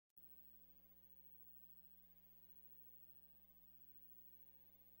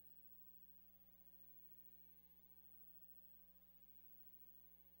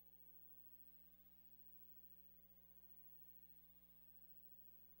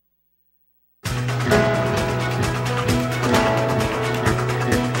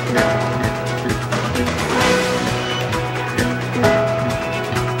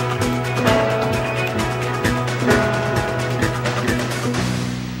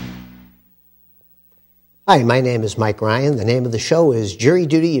Hi, my name is Mike Ryan. The name of the show is Jury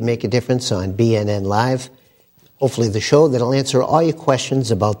Duty, You Make a Difference on BNN Live. Hopefully the show that'll answer all your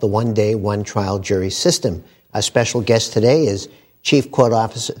questions about the one-day, one-trial jury system. Our special guest today is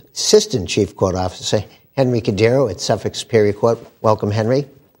Assistant Chief Court Officer Henry Cordero at Suffolk Superior Court. Welcome, Henry.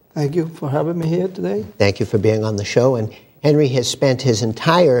 Thank you for having me here today. Thank you for being on the show. And Henry has spent his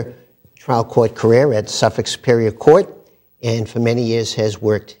entire trial court career at Suffolk Superior Court and for many years has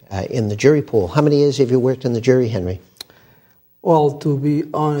worked in the jury pool. How many years have you worked in the jury, Henry? Well, to be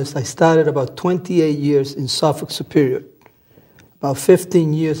honest, I started about 28 years in Suffolk Superior. About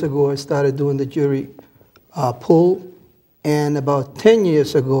 15 years ago, I started doing the jury pool, and about 10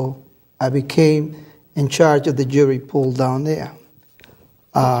 years ago, I became in charge of the jury pool down there.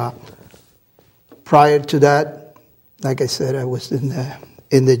 Prior to that, like I said, I was in the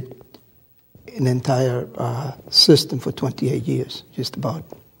entire system for 28 years, just about.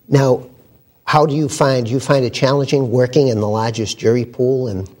 Now, how do you find it challenging working in the largest jury pool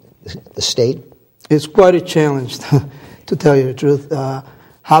in the state? It's quite a challenge, to tell you the truth.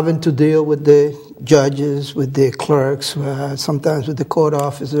 Having to deal with the judges, with the clerks, sometimes with the court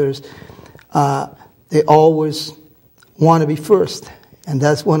officers. They always want to be first, and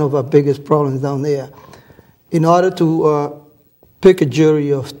that's one of our biggest problems down there. In order to pick a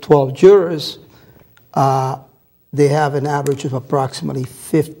jury of 12 jurors, they have an average of approximately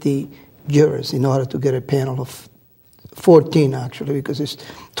 50 jurors in order to get a panel of 14, actually, because it's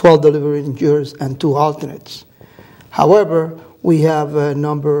 12 deliberating jurors and 2 alternates. However, we have a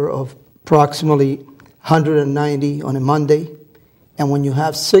number of approximately 190 on a Monday, and when you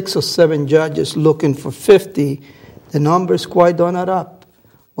have 6 or 7 judges looking for 50, the number is quite done up.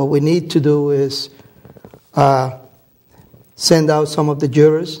 What we need to do is send out some of the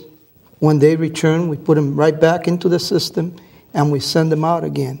jurors. When they return, we put them right back into the system, and we send them out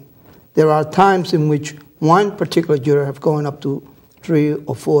again. There are times in which one particular juror have gone up to 3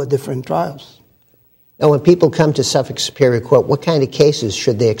 or 4 different trials. Now, when people come to Suffolk Superior Court, what kind of cases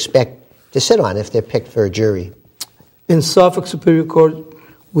should they expect to sit on if they're picked for a jury? In Suffolk Superior Court,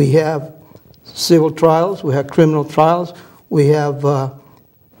 we have civil trials, we have criminal trials, we have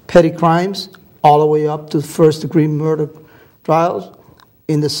petty crimes, all the way up to first-degree murder trials.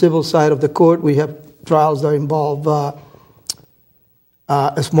 In the civil side of the court, we have trials that involve a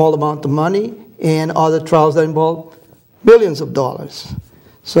small amount of money and other trials that involve millions of dollars.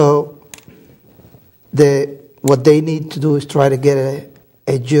 So what they need to do is try to get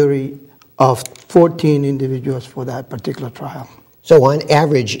a jury of 14 individuals for that particular trial. So on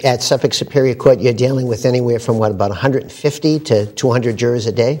average, at Suffolk Superior Court, you're dealing with anywhere from, about 150 to 200 jurors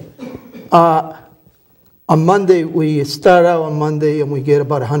a day? On Monday, we start out on Monday and we get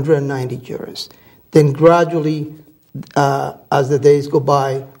about 190 jurors. Then gradually, as the days go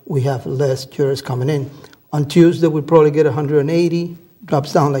by, we have less jurors coming in. On Tuesday, we probably get 180,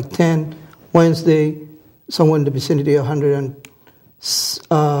 drops down like 10. Wednesday, somewhere in the vicinity of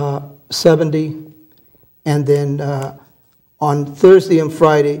 170. And then on Thursday and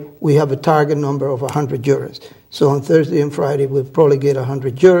Friday, we have a target number of 100 jurors. So on Thursday and Friday, we'll probably get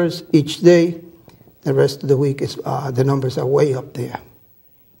 100 jurors each day. The rest of the week, the numbers are way up there.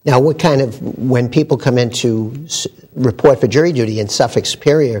 Now, when people come in to report for jury duty in Suffolk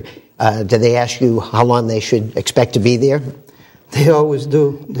Superior, do they ask you how long they should expect to be there? They always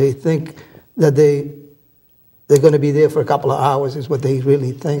do. They think that they're going to be there for a couple of hours is what they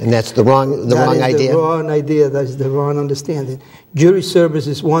really think. And that's the wrong idea? That is the wrong idea. That's the wrong understanding. Jury service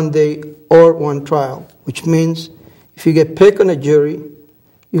is 1 day or 1 trial, which means if you get picked on a jury,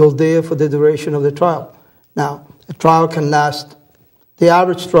 you're there for the duration of the trial. Now, a trial can last, the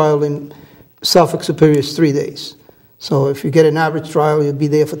average trial in Suffolk Superior is 3 days. So if you get an average trial, you'll be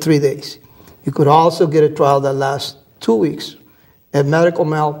there for 3 days. You could also get a trial that lasts 2 weeks. A medical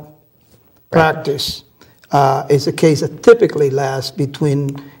malpractice is a case that typically lasts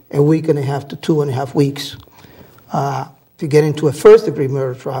between a week and a half to 2.5 weeks. If you get into a first-degree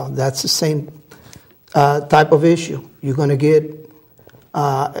murder trial, that's the same type of issue. You're going to get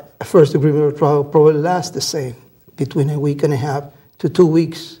a first-degree murder trial probably lasts the same, between a week and a half to 2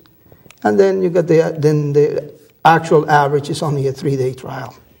 weeks. And then you get the actual average is only a 3-day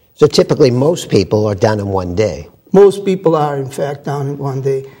trial. So typically most people are done in 1 day. Most people are, in fact, done in 1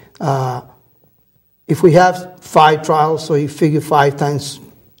 day. If we have 5 trials, so you figure 5 times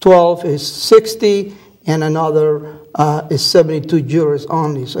 12 is 60, and another is 72 jurors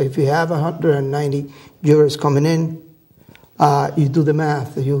only. So if you have 190 jurors coming in, you do the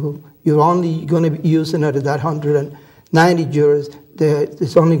math. You're only going to be using out of that 190 jurors.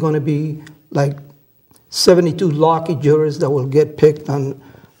 There's only going to be like 72 lucky jurors that will get picked on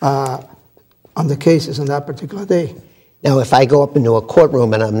on the cases on that particular day. Now, if I go up into a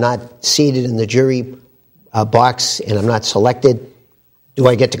courtroom and I'm not seated in the jury box and I'm not selected, do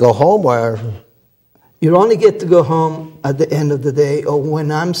I get to go home or? You only get to go home at the end of the day or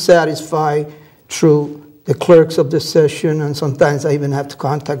when I'm satisfied through the clerks of the session, and sometimes I even have to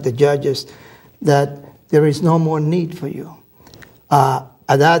contact the judges, that there is no more need for you. At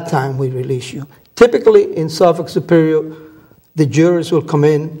that time, we release you. Typically, in Suffolk Superior, the jurors will come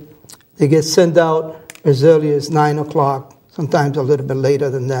in. They get sent out as early as 9 o'clock, sometimes a little bit later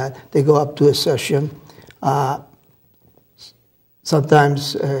than that. They go up to a session.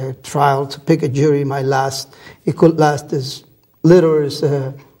 Sometimes a trial to pick a jury it could last as little as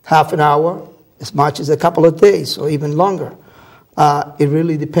half an hour, as much as a couple of days, or even longer. It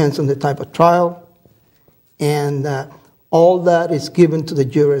really depends on the type of trial. And all that is given to the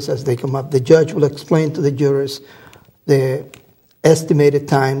jurors as they come up. The judge will explain to the jurors the estimated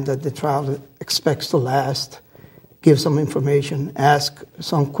time that the trial expects to last, give some information, ask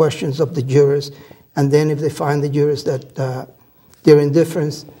some questions of the jurors, and then if they find the jurors that they're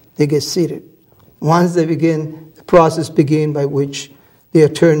indifferent, they get seated. Once they begin, the process begins by which the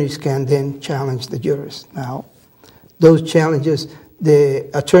attorneys can then challenge the jurors. Now, those challenges, the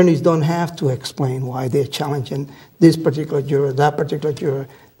attorneys don't have to explain why they're challenging this particular juror, that particular juror.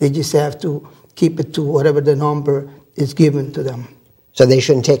 They just have to keep it to whatever the number is given to them. So they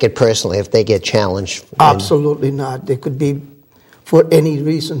shouldn't take it personally if they get challenged? Absolutely not. They could be for any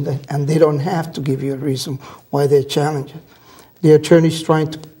reason, and they don't have to give you a reason why they're challenged. The attorney's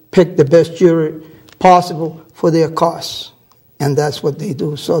trying to pick the best jury possible for their cause, and that's what they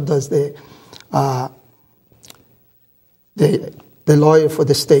do. So does the lawyer for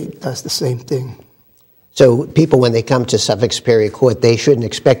the state does the same thing. So people, when they come to Suffolk Superior Court, they shouldn't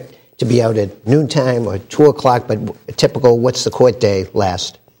expect to be out at noontime or 2 o'clock, but typical, what's the court day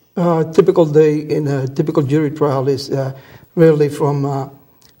last? Typical day in a typical jury trial is really from,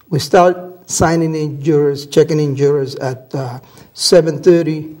 we start signing in jurors, checking in jurors at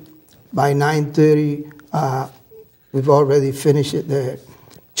 7:30. By 9:30, we've already finished the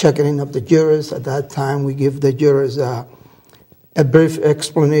checking in of the jurors. At that time, we give the jurors a brief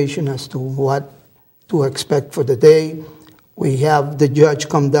explanation as to what to expect for the day. We have the judge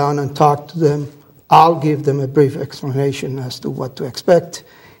come down and talk to them. I'll give them a brief explanation as to what to expect.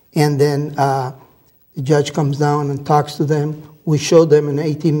 And then the judge comes down and talks to them. We show them an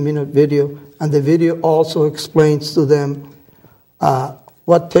 18-minute video, and the video also explains to them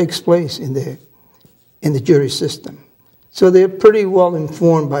what takes place in the jury system. So they're pretty well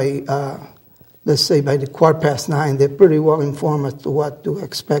informed by, let's say, by the 9:15. They're pretty well informed as to what to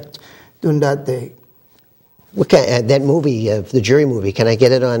expect during that day. What kind, that movie, the jury movie, can I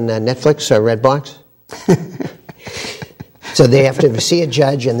get it on Netflix or Redbox? So they have to see a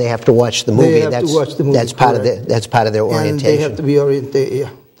judge and they have to watch the movie. They have to watch the movie. That's part of their orientation. And they have to be oriented. Yeah,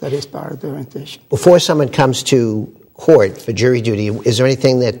 that is part of their orientation. Before someone comes to court for jury duty, is there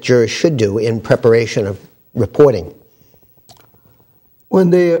anything that jurors should do in preparation of reporting? When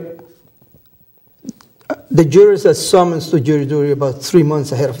the jurors are summoned to jury duty about 3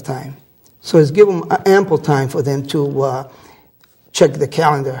 months ahead of time. So it's given ample time for them to check the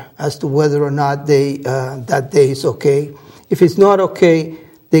calendar as to whether or not that day is okay. If it's not okay,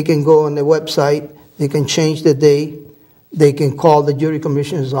 they can go on the website, they can change the day, they can call the jury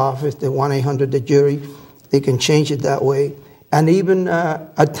commissioner's office, the 1-800-THE-JURY, they can change it that way. And even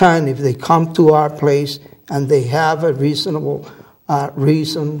at times, if they come to our place and they have a reasonable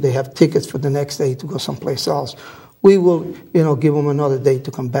reason, they have tickets for the next day to go someplace else, we will give them another day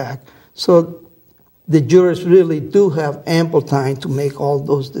to come back. So the jurors really do have ample time to make all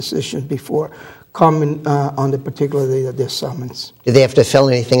those decisions before coming on the particular day that they're summoned. Do they have to fill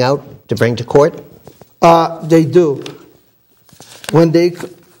anything out to bring to court? They do. When they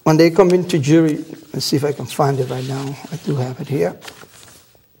come into jury, let's see if I can find it right now. I do have it here.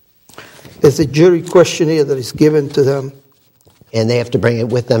 There's a jury questionnaire that is given to them. And they have to bring it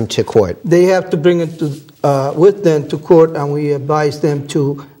with them to court? They have to bring it with them to court, and we advise them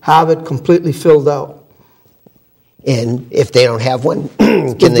to have it completely filled out. And if they don't have one,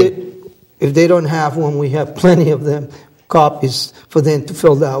 If they don't have one, we have plenty of them, copies for them to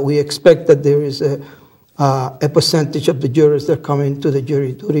fill out. We expect that there is a percentage of the jurors that come into the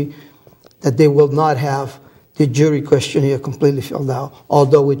jury duty that they will not have the jury questionnaire completely filled out.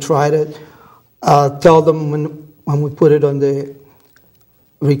 Although we tried it, tell them when we put it on the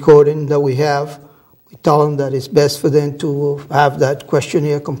recording that we have, we tell them that it's best for them to have that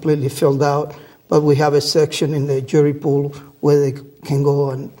questionnaire completely filled out, but we have a section in the jury pool where they can go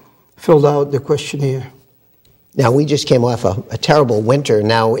and fill out the questionnaire. Now, we just came off a terrible winter.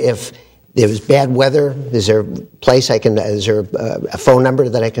 Now, if There's bad weather. Is there a phone number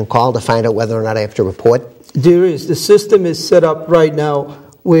that I can call to find out whether or not I have to report? There is. The system is set up right now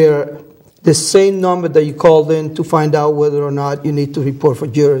where the same number that you called in to find out whether or not you need to report for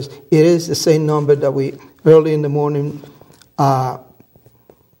jurors, it is the same number that we, early in the morning, by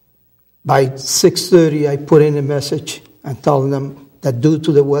 6:30, I put in a message and tell them that due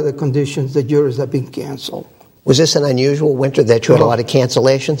to the weather conditions, the jurors have been canceled. Was this an unusual winter that you had a lot of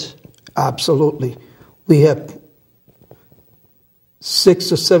cancellations? Absolutely. We have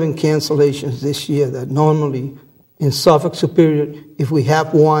 6 or 7 cancellations this year that normally in Suffolk Superior, if we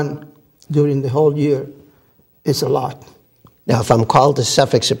have one during the whole year, it's a lot. Now, if I'm called to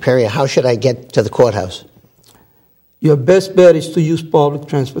Suffolk Superior, how should I get to the courthouse? Your best bet is to use public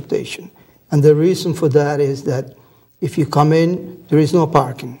transportation. And the reason for that is that if you come in, there is no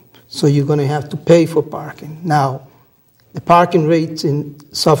parking. So you're going to have to pay for parking. Now, the parking rates in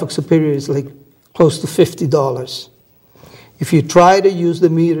Suffolk Superior is like close to $50. If you try to use the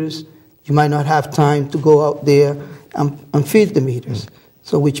meters, you might not have time to go out there and feed the meters.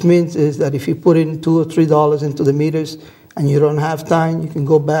 So which means is that if you put in $2 or $3 into the meters and you don't have time, you can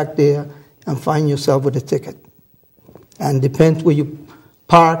go back there and find yourself with a ticket. And depends where you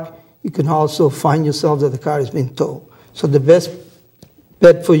park, you can also find yourself that the car has been towed. So the best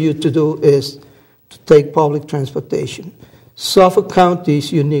bet for you to do is to take public transportation. Suffolk County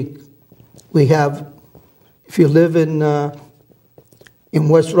is unique. We have, if you live in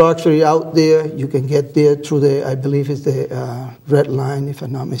West Roxbury out there, you can get there through the, I believe it's the red line, if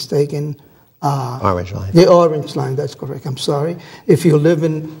I'm not mistaken. Orange line. The orange line, that's correct, I'm sorry. If you live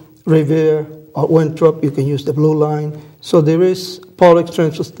in Revere or Winthrop, you can use the blue line. So there is public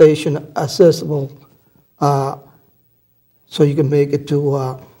transportation accessible, so you can make it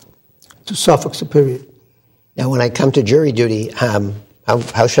to Suffolk Superior. Now, when I come to jury duty,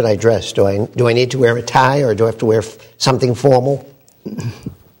 how should I dress? Do I need to wear a tie, or do I have to wear something formal?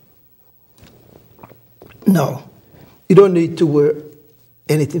 No, you don't need to wear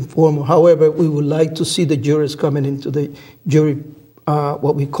anything formal. However, we would like to see the jurors coming into the jury,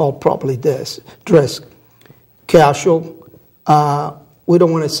 what we call properly dressed, casual. We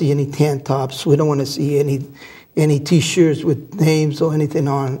don't want to see any tank tops. We don't want to see any T-shirts with names or anything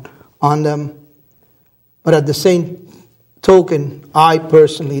on them. But at the same token, I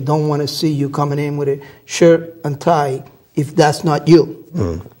personally don't want to see you coming in with a shirt and tie if that's not you.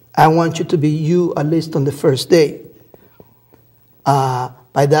 I want you to be you at least on the first day.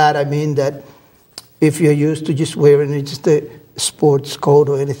 By that I mean that if you're used to just wearing just a sports coat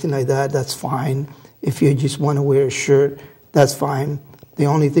or anything like that, that's fine. If you just want to wear a shirt, that's fine. The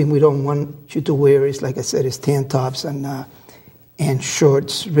only thing we don't want you to wear is, like I said, is tank tops and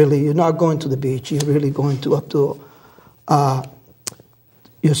shorts. Really, you're not going to the beach. You're really going up to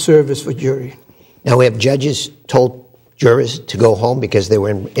your service for jury. Now, we have judges told jurors to go home because they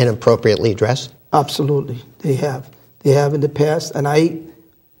were inappropriately dressed? Absolutely, they have. They have in the past, and I,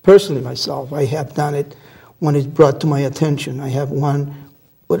 personally myself, I have done it when it's brought to my attention. I have one,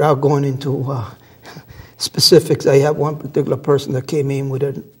 without going into specifics, I have one particular person that came in with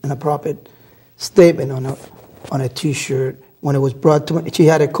an inappropriate statement on a T-shirt. When it was brought to me, she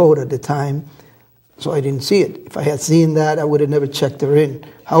had a coat at the time, so I didn't see it. If I had seen that, I would have never checked her in.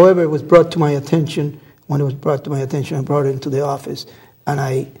 However, it was brought to my attention. When it was brought to my attention, I brought it into the office, and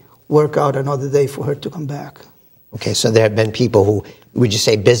I work out another day for her to come back. Okay, so there have been people who, would you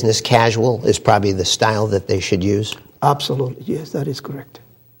say business casual is probably the style that they should use? Absolutely, yes, that is correct.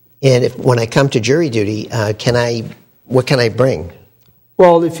 And when I come to jury duty, what can I bring?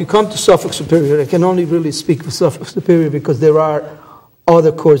 Well, if you come to Suffolk Superior, I can only really speak for Suffolk Superior because there are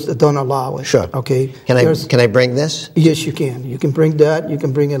other courts that don't allow it. Sure. Okay. Can I bring this? Yes, you can. You can bring that. You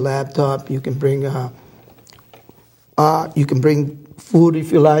can bring a laptop. You can bring food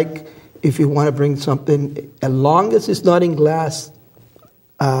if you like. If you want to bring something, as long as it's not in glass,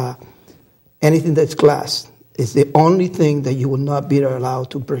 anything that's glass is the only thing that you will not be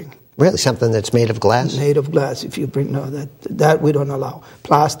allowed to bring. Really, something that's made of glass? Made of glass. If you bring that we don't allow.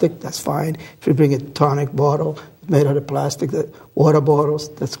 Plastic, that's fine. If you bring a tonic bottle made out of plastic, water bottles,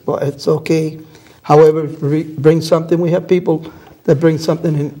 it's okay. However, if you bring something, we have people that bring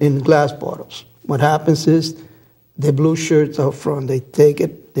something in glass bottles. What happens is the blue shirts out front, they take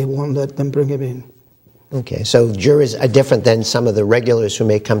it, they won't let them bring it in. Okay, so jurors are different than some of the regulars who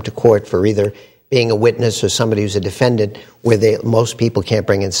may come to court for either being a witness or somebody who's a defendant, where most people can't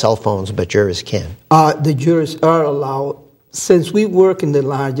bring in cell phones, but jurors can. The jurors are allowed. Since we work in the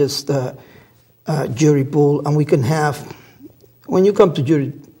largest jury pool, and we can have, when you come to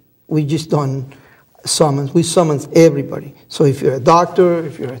jury, we just don't summons. We summons everybody. So if you're a doctor,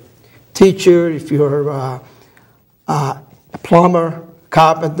 if you're a teacher, if you're a plumber,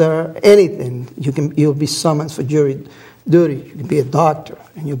 carpenter, anything, you'll be summoned for jury duty. You can be a doctor,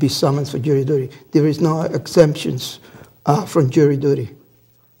 and you'll be summoned for jury duty. There is no exemptions from jury duty.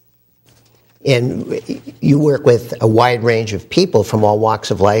 And you work with a wide range of people from all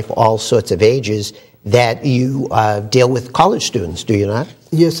walks of life, all sorts of ages, that you deal with college students, do you not?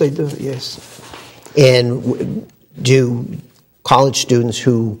 Yes, I do, yes. And do college students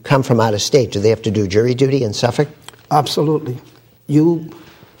who come from out of state, do they have to do jury duty in Suffolk? Absolutely. You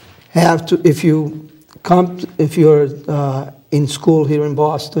have to, if you're in school here in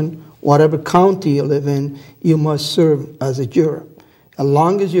Boston, whatever county you live in, you must serve as a juror. As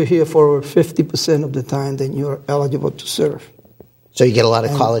long as you're here for over 50% of the time, then you're eligible to serve. So you get a lot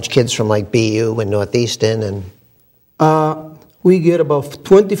of college kids from like BU and Northeastern and... we get about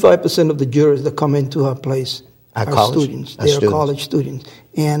 25% of the jurors that come into our place are students. They are college students.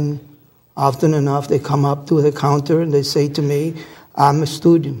 And often enough, they come up to the counter and they say to me, I'm a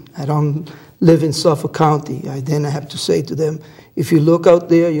student. I don't live in Suffolk County. Then I have to say to them, if you look out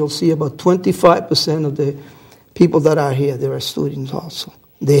there, you'll see about 25% of the people that are here, they are students also.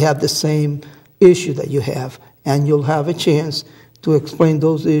 They have the same issue that you have, and you'll have a chance to explain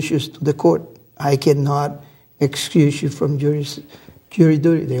those issues to the court. I cannot excuse you from jury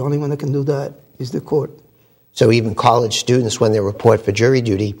duty. The only one that can do that is the court. So even college students, when they report for jury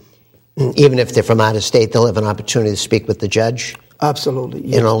duty, even if they're from out of state, they'll have an opportunity to speak with the judge? Absolutely.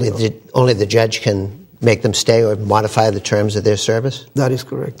 Yes. And only the judge can make them stay or modify the terms of their service? That is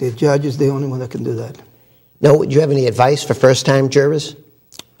correct. The judge is the only one that can do that. Now, do you have any advice for first-time jurors?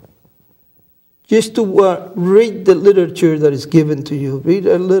 Just to read the literature that is given to you. Read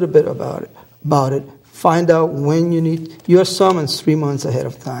a little bit about it. Find out when you need. You're summoned 3 months ahead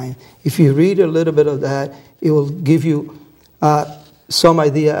of time. If you read a little bit of that, it will give you some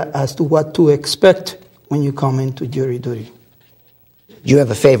idea as to what to expect when you come into jury duty. Do you have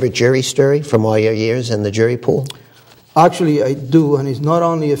a favorite jury story from all your years in the jury pool? Actually, I do, and it's not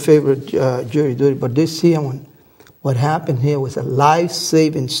only a favorite jury duty, but this here one, what happened here was a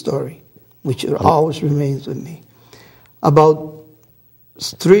life-saving story, which always remains with me. About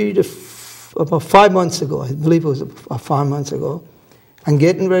 5 months ago, I believe it was 5 months ago, I'm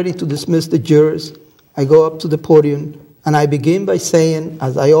getting ready to dismiss the jurors. I go up to the podium, and I begin by saying,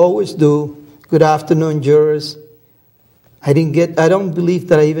 as I always do, good afternoon, jurors. I don't believe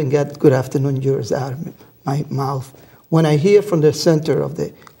that I even got good afternoon, jurors out of my mouth. When I hear from the center of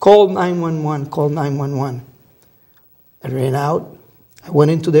the call 911, call 911, I ran out. I went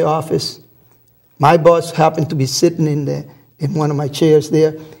into the office. My boss happened to be sitting in one of my chairs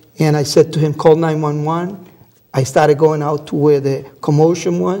there, and I said to him, call 911. I started going out to where the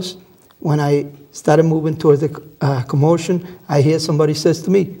commotion was. When I started moving towards the commotion, I hear somebody says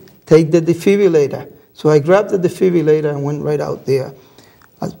to me, take the defibrillator. So I grabbed the defibrillator and went right out there.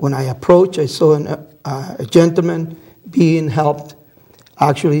 When I approached, I saw a gentleman being helped.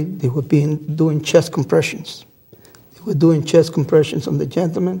 Actually, they were doing chest compressions. They were doing chest compressions on the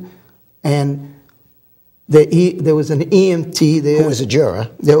gentleman, and there was an EMT there. Who was a juror?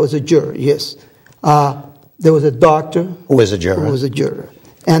 There was a juror, yes. There was a doctor. Who was a juror? Who was a juror.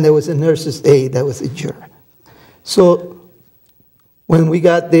 And there was a nurse's aide that was a juror. So when we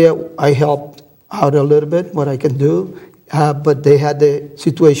got there, I helped out a little bit, what I can do, but they had the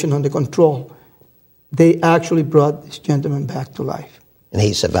situation under control. They actually brought this gentleman back to life. And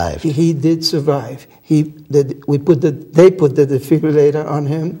he survived? He did survive. They put the defibrillator on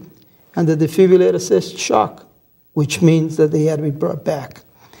him, and the defibrillator says shock, which means that they had to be brought back.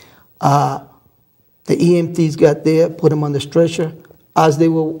 The EMTs got there, put him on the stretcher. As they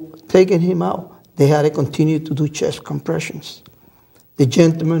were taking him out, they had to continue to do chest compressions. The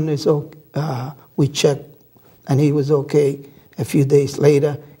gentleman we checked, and he was okay. A few days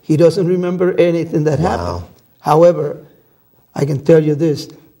later, he doesn't remember anything that happened. However, I can tell you this,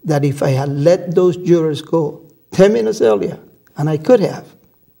 that if I had let those jurors go 10 minutes earlier, and I could have,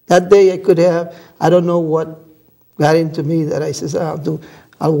 that day I could have, I don't know what got into me that I said,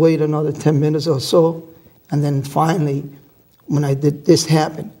 I'll wait another 10 minutes or so, and then finally, when I did this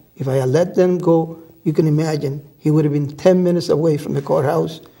happen, if I had let them go, you can imagine, he would have been 10 minutes away from the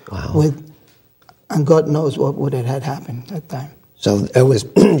courthouse. Wow. And God knows what would have had happened at that time. So it was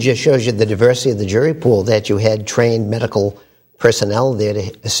just shows you the diversity of the jury pool, that you had trained medical personnel there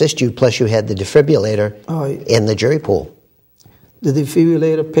to assist you, plus you had the defibrillator in the jury pool. The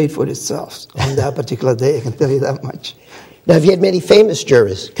defibrillator paid for itself on that particular day, I can tell you that much. Now, have you had many famous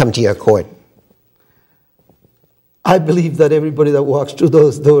jurors come to your court? I believe that everybody that walks through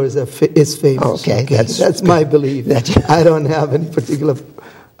those doors is famous. Okay. That's my belief. I don't have any particular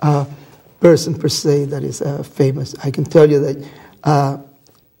person per se that is famous. I can tell you that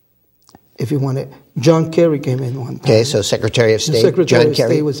if you want it, John Kerry came in one time. Okay, so Secretary of State the Secretary John of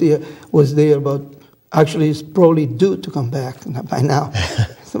Kerry State was there about. Actually, he's probably due to come back by now.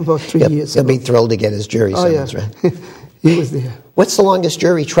 It's about 3 years He'll ago. be thrilled to get his jury summons, right? He was there. What's the longest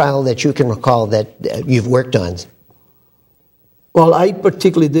jury trial that you can recall that you've worked on? Well, I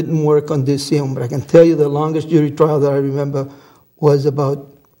particularly didn't work on this one, but I can tell you the longest jury trial that I remember was about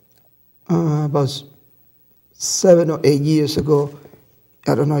 7 or 8 years ago.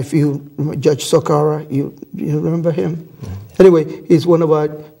 I don't know if you remember Judge Socara. You remember him? Mm-hmm. Anyway, he's one of our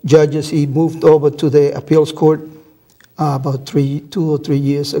judges. He moved over to the appeals court about 2 or 3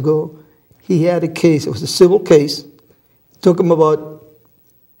 years ago. He had a case. It was a civil case. It took him about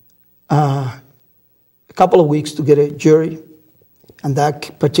a couple of weeks to get a jury, and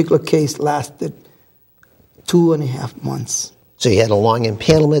that particular case lasted 2.5 months. So you had a long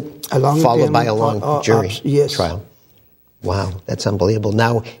impanelment followed by a long jury trial. Wow, that's unbelievable.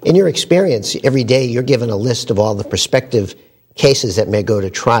 Now, in your experience, every day you're given a list of all the prospective cases that may go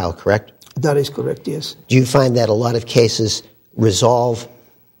to trial, correct? That is correct, yes. Do you find that a lot of cases resolve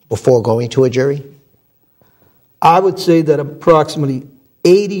before going to a jury? I would say that approximately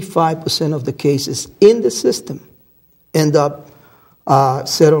 85% of the cases in the system end up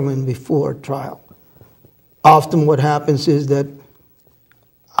settling before trial. Often what happens is that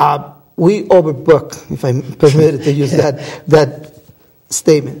we overbook, if I'm permitted to use that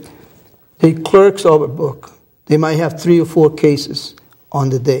statement. The clerks overbook. They might have 3 or 4 cases on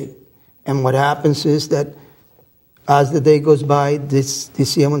the day. And what happens is that as the day goes by, this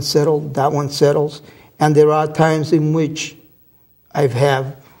one settled, that one settles. And there are times in which I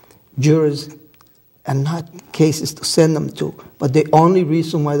have jurors and not cases to send them to. But the only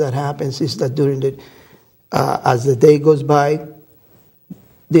reason why that happens is that as the day goes by,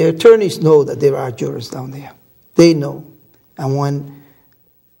 the attorneys know that there are jurors down there. They know. And when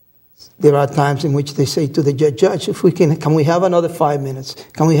there are times in which they say to the judge, if we can we have another 5 minutes?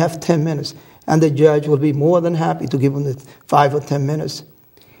 Can we have 10 minutes? And the judge will be more than happy to give them the 5 or 10 minutes.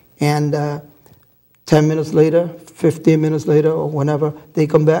 And 10 minutes later, 15 minutes later, or whenever, they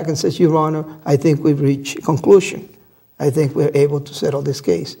come back and says, Your Honor, I think we've reached a conclusion. I think we're able to settle this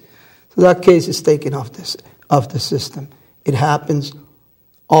case. So that case is taken off the system. It happens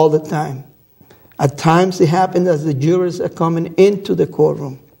all the time. At times it happens as the jurors are coming into the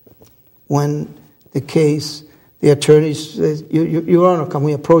courtroom when the attorney says, Your Honor, can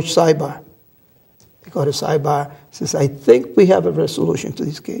we approach sidebar? They go to sidebar, says, I think we have a resolution to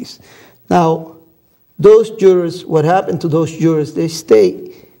this case. Now, those jurors, what happened to those jurors, they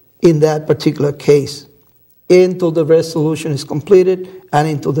stay in that particular case until the resolution is completed and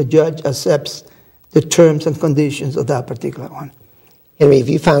until the judge accepts the terms and conditions of that particular one. Henry, have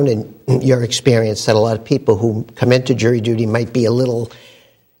you found in your experience that a lot of people who come into jury duty might be a little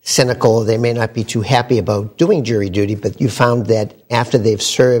cynical, they may not be too happy about doing jury duty, but you found that after they've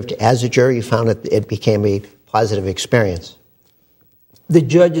served as a jury, you found that it became a positive experience? The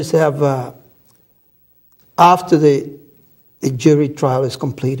judges have, after the jury trial is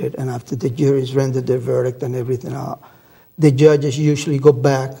completed and after the jury's rendered their verdict and everything else, the judges usually go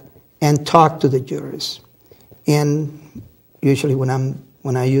back and talk to the jurors. And usually when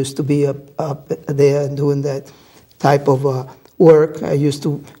I used to be up there and doing that type of work, I used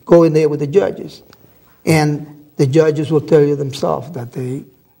to go in there with the judges. And the judges will tell you themselves that the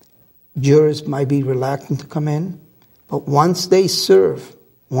jurors might be reluctant to come in, but once they serve,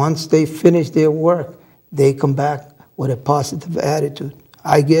 once they finish their work, they come back with a positive attitude.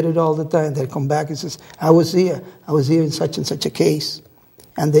 I get it all the time. They come back and says, I was here in such and such a case.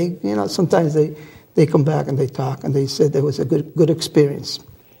 And they, sometimes they come back and they talk and they said there was a good experience.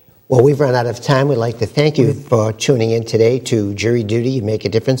 Well, we've run out of time. We'd like to thank you for tuning in today to Jury Duty. You make a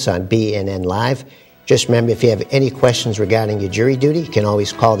difference on BNN Live. Just remember, if you have any questions regarding your jury duty, you can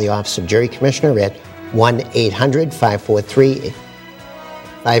always call the Office of Jury Commissioner at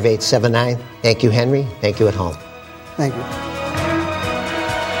 1-800-543-5879. Thank you, Henry. Thank you at home. Thank you.